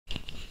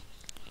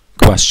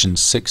Question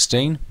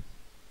 16.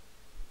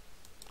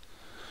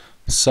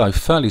 So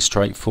fairly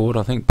straightforward,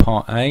 I think,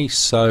 part A.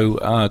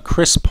 So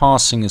Chris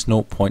passing is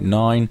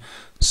 0.9,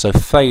 so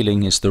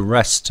failing is the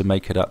rest to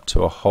make it up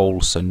to a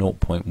whole, so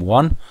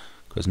 0.1,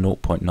 because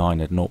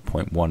 0.9 and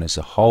 0.1 is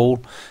a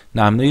whole.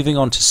 Now moving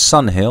on to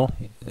Sunhill,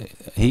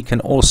 he can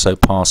also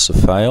pass or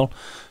fail.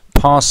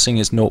 Passing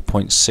is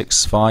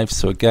 0.65,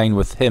 so again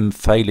with him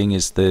failing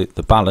is the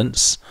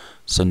balance,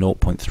 so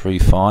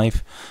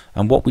 0.35.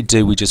 And what we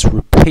do, we just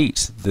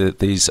repeat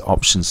these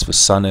options for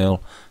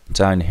Sunhill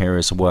down here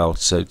as well,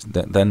 so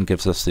that then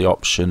gives us the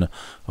option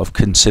of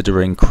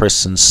considering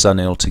Chris and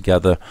Sunhill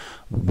together,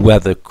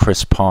 whether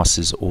Chris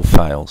passes or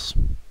fails.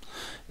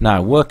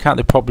 Now work out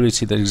the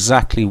probability that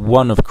exactly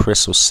one of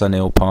Chris or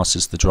Sunhill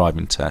passes the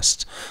driving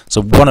test.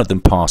 So one of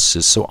them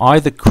passes, so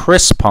either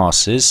Chris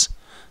passes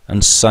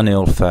and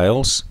Sunhill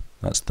fails,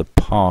 that's the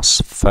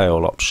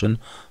pass-fail option,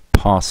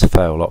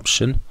 pass-fail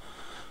option.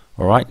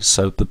 Alright,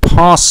 so the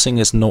passing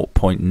is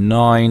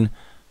 0.9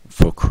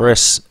 for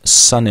Chris,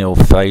 Sunhill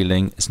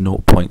failing is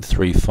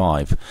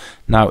 0.35.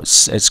 Now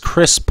it's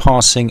Chris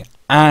passing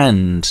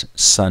and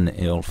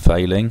Sunhill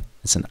failing,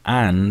 it's an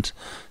and,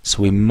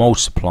 so we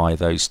multiply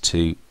those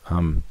two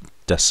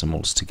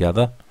decimals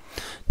together.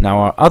 Now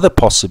our other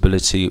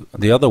possibility,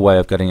 the other way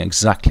of getting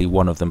exactly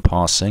one of them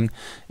passing,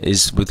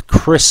 is with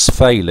Chris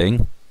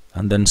failing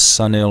and then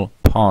Sunhill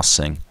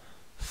passing.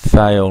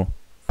 Fail,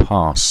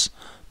 pass,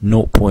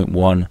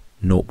 0.1,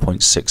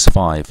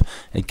 0.65.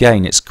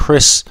 Again, it's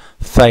Chris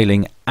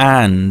failing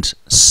and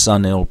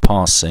Sunhill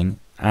passing,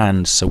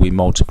 and so we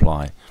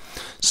multiply.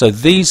 So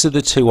these are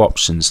the two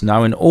options.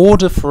 Now in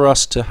order for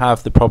us to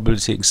have the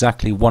probability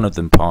exactly one of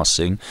them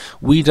passing,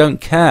 we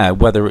don't care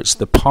whether it's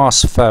the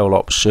pass-fail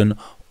option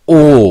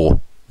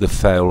or the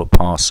fail or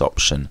pass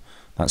option.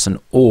 That's an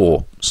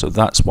or, so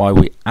that's why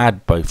we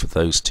add both of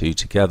those two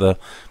together,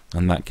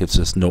 and that gives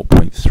us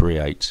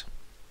 0.38.